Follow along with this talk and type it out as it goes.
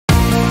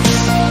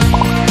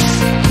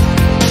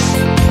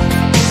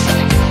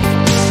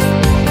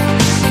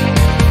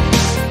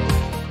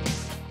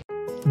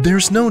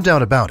There's no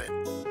doubt about it.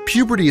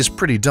 Puberty is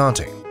pretty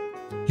daunting.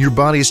 Your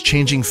body is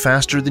changing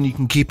faster than you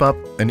can keep up,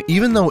 and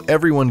even though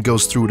everyone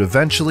goes through it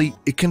eventually,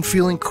 it can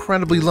feel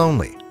incredibly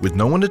lonely, with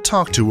no one to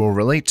talk to or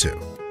relate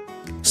to.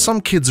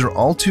 Some kids are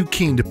all too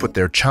keen to put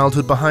their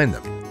childhood behind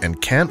them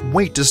and can't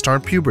wait to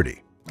start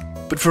puberty.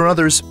 But for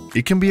others,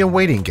 it can be a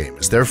waiting game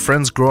as their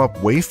friends grow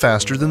up way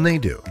faster than they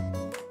do.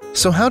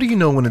 So how do you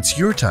know when it's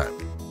your time?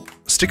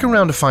 Stick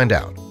around to find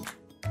out.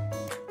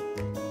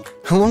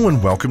 Hello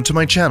and welcome to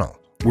my channel,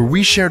 where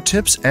we share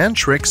tips and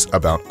tricks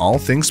about all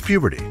things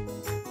puberty.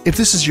 If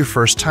this is your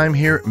first time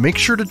here, make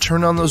sure to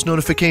turn on those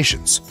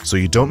notifications so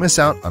you don't miss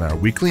out on our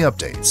weekly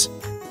updates.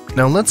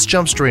 Now let's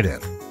jump straight in.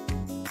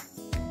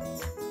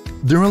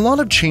 There are a lot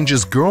of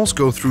changes girls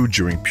go through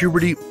during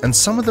puberty, and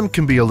some of them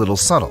can be a little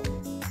subtle.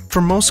 For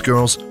most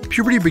girls,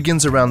 puberty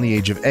begins around the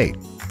age of 8,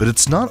 but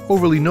it's not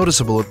overly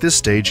noticeable at this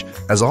stage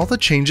as all the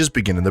changes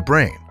begin in the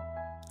brain.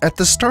 At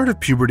the start of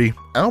puberty,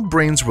 our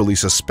brains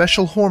release a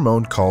special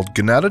hormone called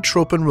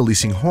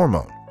gonadotropin-releasing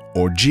hormone,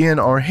 or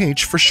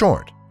GnRH for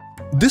short.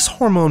 This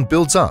hormone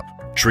builds up,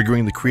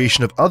 triggering the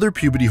creation of other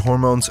puberty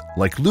hormones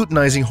like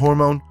luteinizing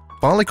hormone,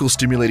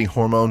 follicle-stimulating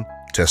hormone,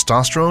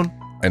 testosterone,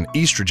 and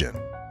estrogen.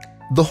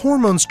 The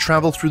hormones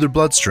travel through the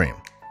bloodstream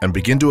and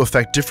begin to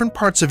affect different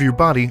parts of your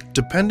body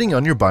depending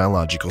on your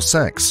biological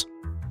sex.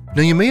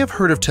 Now, you may have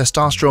heard of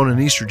testosterone and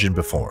estrogen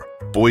before.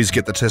 Boys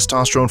get the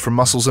testosterone for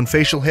muscles and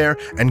facial hair,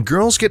 and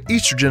girls get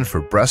estrogen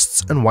for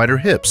breasts and wider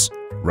hips,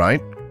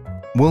 right?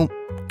 Well,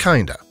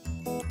 kinda.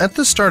 At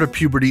the start of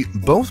puberty,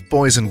 both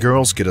boys and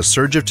girls get a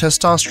surge of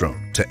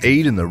testosterone to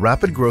aid in the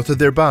rapid growth of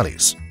their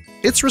bodies.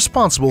 It's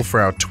responsible for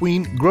our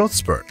tween growth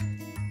spurt.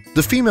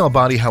 The female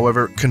body,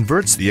 however,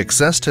 converts the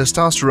excess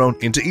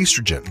testosterone into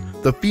estrogen,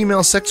 the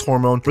female sex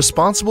hormone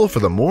responsible for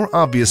the more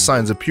obvious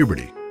signs of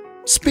puberty.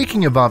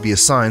 Speaking of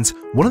obvious signs,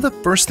 one of the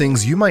first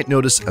things you might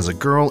notice as a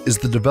girl is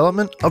the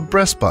development of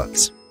breast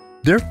buds.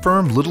 They're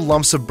firm little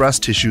lumps of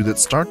breast tissue that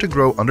start to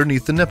grow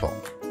underneath the nipple.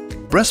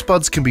 Breast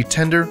buds can be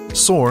tender,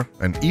 sore,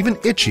 and even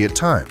itchy at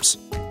times.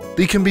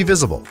 They can be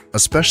visible,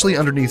 especially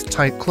underneath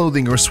tight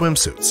clothing or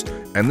swimsuits,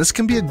 and this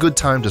can be a good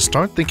time to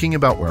start thinking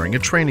about wearing a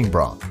training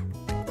bra.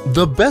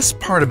 The best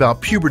part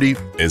about puberty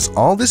is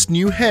all this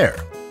new hair.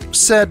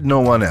 Said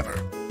no one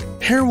ever.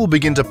 Hair will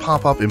begin to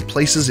pop up in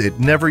places it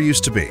never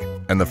used to be,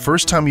 and the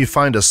first time you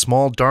find a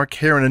small dark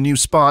hair in a new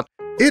spot,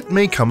 it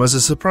may come as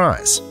a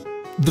surprise.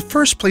 The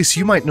first place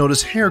you might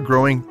notice hair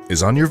growing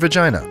is on your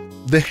vagina.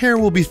 The hair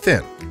will be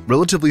thin,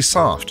 relatively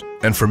soft,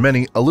 and for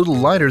many a little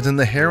lighter than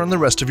the hair on the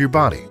rest of your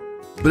body.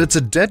 But it's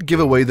a dead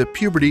giveaway that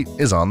puberty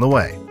is on the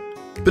way.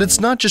 But it's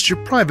not just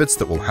your privates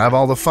that will have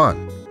all the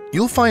fun.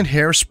 You'll find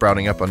hair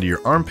sprouting up under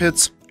your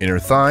armpits, inner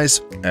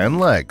thighs, and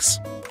legs.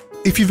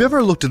 If you've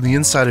ever looked at the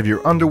inside of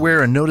your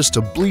underwear and noticed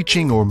a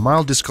bleaching or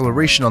mild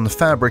discoloration on the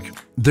fabric,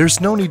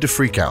 there's no need to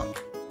freak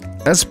out.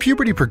 As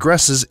puberty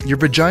progresses, your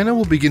vagina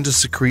will begin to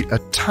secrete a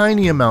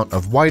tiny amount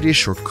of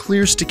whitish or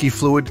clear sticky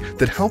fluid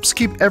that helps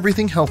keep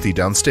everything healthy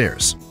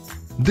downstairs.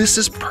 This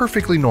is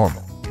perfectly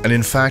normal, and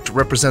in fact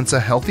represents a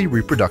healthy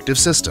reproductive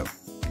system.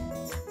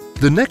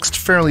 The next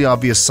fairly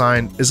obvious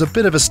sign is a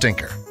bit of a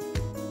stinker.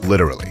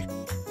 Literally.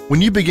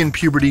 When you begin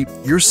puberty,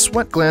 your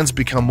sweat glands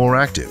become more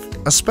active,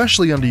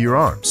 especially under your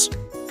arms.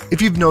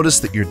 If you've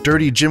noticed that your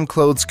dirty gym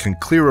clothes can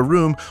clear a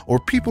room or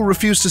people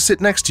refuse to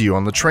sit next to you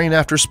on the train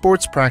after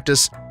sports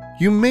practice,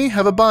 you may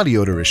have a body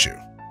odor issue.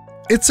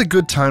 It's a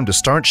good time to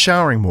start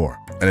showering more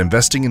and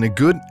investing in a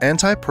good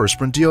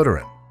antiperspirant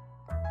deodorant.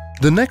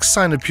 The next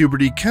sign of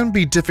puberty can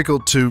be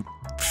difficult to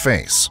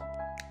face.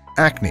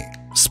 Acne,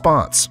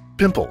 spots,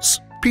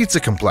 pimples, pizza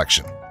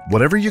complexion,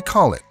 whatever you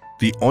call it.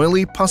 The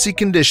oily, pussy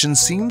condition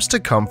seems to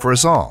come for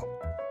us all.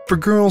 For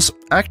girls,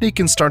 acne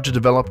can start to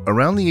develop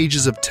around the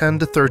ages of 10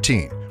 to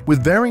 13,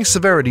 with varying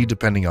severity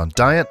depending on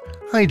diet,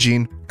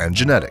 hygiene, and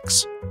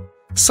genetics.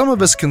 Some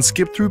of us can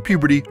skip through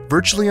puberty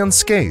virtually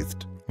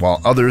unscathed, while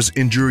others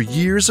endure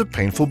years of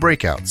painful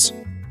breakouts.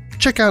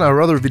 Check out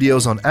our other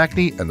videos on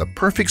acne and the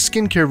perfect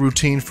skincare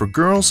routine for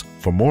girls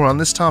for more on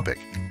this topic.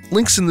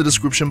 Links in the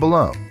description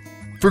below.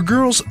 For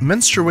girls,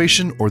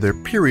 menstruation or their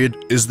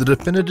period is the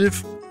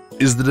definitive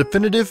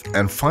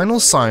and final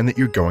sign that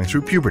you're going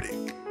through puberty.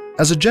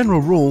 As a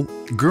general rule,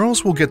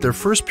 girls will get their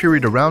first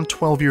period around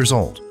 12 years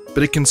old,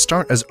 but it can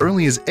start as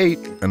early as 8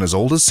 and as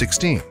old as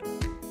 16.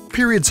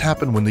 Periods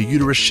happen when the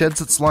uterus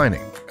sheds its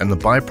lining and the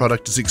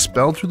byproduct is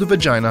expelled through the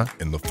vagina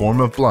in the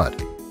form of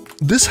blood.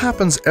 This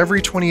happens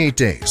every 28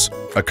 days,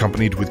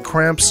 accompanied with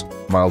cramps,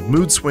 mild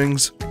mood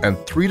swings, and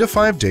 3 to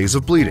 5 days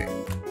of bleeding.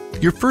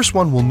 Your first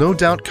one will no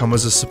doubt come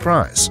as a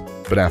surprise,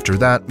 but after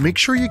that, make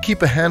sure you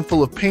keep a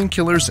handful of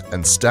painkillers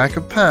and stack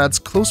of pads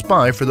close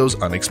by for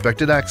those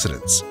unexpected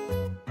accidents.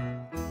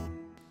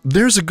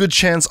 There's a good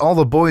chance all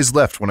the boys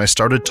left when I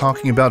started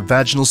talking about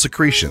vaginal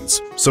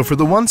secretions, so for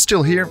the ones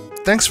still here,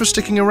 thanks for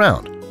sticking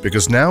around,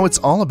 because now it's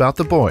all about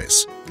the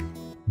boys.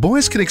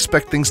 Boys can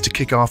expect things to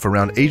kick off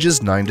around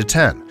ages 9 to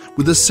 10,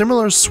 with a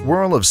similar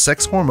swirl of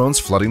sex hormones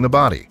flooding the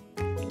body.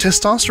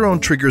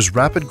 Testosterone triggers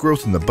rapid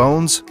growth in the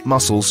bones,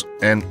 muscles,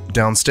 and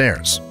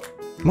downstairs.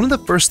 One of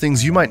the first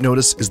things you might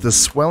notice is the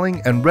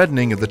swelling and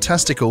reddening of the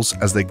testicles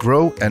as they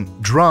grow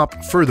and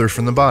drop further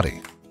from the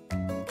body.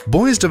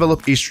 Boys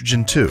develop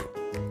estrogen too,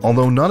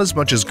 although not as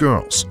much as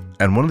girls,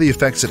 and one of the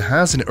effects it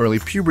has in early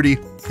puberty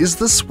is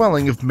the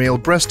swelling of male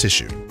breast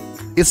tissue.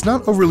 It's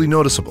not overly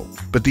noticeable,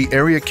 but the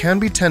area can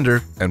be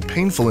tender and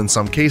painful in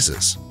some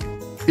cases.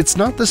 It's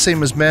not the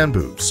same as man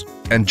boobs,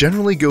 and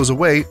generally goes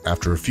away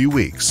after a few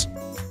weeks.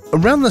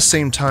 Around the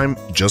same time,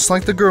 just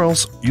like the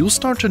girls, you'll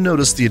start to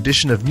notice the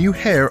addition of new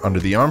hair under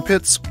the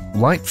armpits,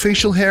 light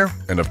facial hair,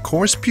 and of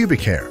course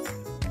pubic hair.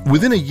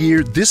 Within a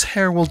year, this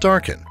hair will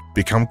darken,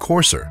 become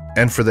coarser,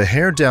 and for the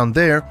hair down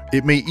there,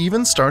 it may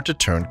even start to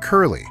turn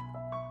curly.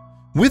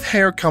 With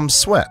hair comes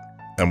sweat,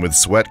 and with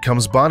sweat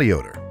comes body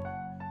odor.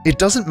 It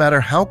doesn't matter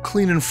how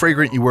clean and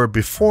fragrant you were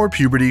before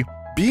puberty,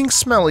 being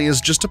smelly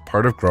is just a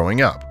part of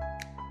growing up.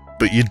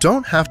 But you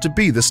don't have to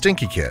be the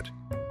stinky kid.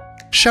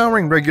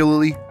 Showering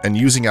regularly and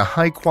using a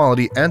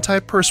high-quality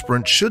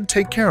antiperspirant should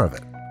take care of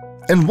it.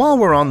 And while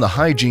we're on the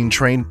hygiene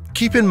train,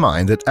 keep in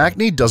mind that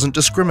acne doesn't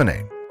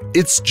discriminate.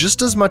 It's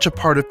just as much a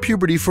part of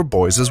puberty for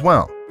boys as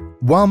well.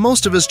 While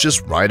most of us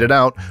just ride it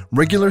out,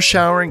 regular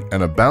showering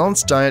and a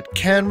balanced diet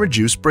can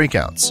reduce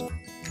breakouts.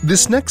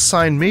 This next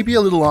sign may be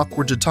a little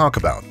awkward to talk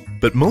about,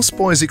 but most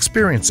boys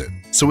experience it,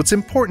 so it's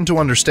important to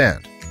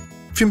understand.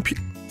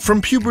 From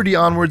puberty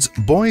onwards,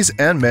 boys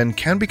and men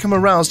can become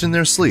aroused in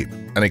their sleep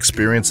and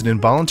experience an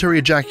involuntary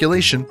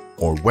ejaculation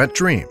or wet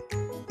dream.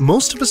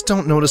 Most of us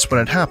don't notice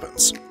when it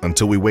happens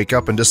until we wake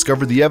up and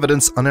discover the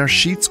evidence on our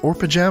sheets or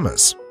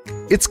pajamas.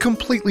 It's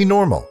completely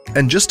normal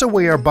and just a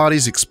way our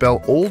bodies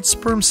expel old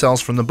sperm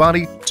cells from the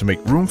body to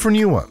make room for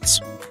new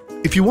ones.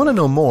 If you want to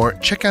know more,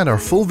 check out our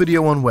full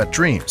video on wet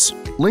dreams.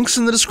 Links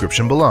in the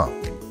description below.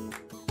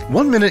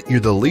 One minute you're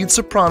the lead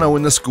soprano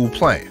in the school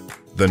play.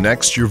 The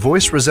next, your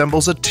voice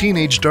resembles a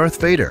teenage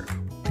Darth Vader.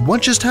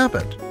 What just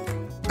happened?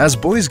 As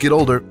boys get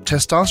older,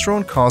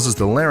 testosterone causes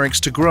the larynx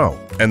to grow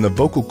and the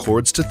vocal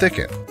cords to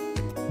thicken.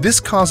 This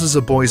causes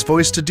a boy's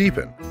voice to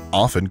deepen,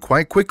 often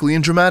quite quickly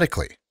and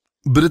dramatically.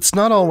 But it's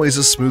not always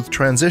a smooth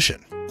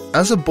transition.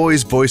 As a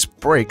boy's voice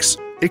breaks,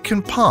 it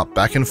can pop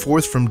back and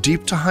forth from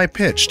deep to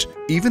high-pitched,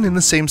 even in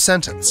the same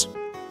sentence.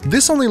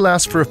 This only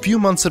lasts for a few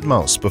months at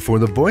most before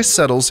the voice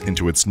settles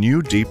into its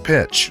new deep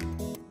pitch.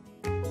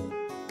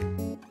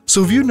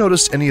 So have you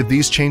noticed any of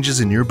these changes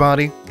in your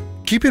body?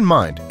 Keep in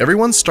mind,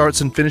 everyone starts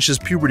and finishes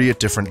puberty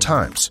at different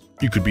times.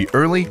 You could be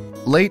early,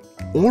 late,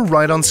 or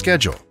right on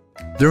schedule.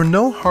 There are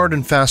no hard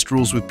and fast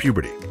rules with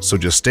puberty, so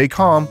just stay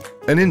calm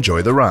and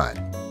enjoy the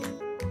ride.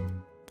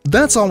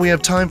 That's all we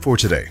have time for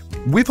today.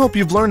 We hope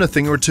you've learned a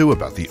thing or two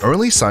about the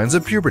early signs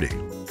of puberty.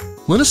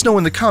 Let us know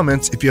in the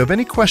comments if you have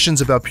any questions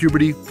about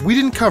puberty we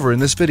didn't cover in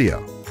this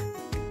video.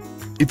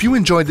 If you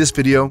enjoyed this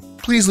video,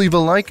 please leave a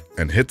like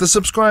and hit the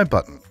subscribe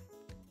button.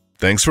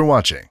 Thanks for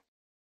watching.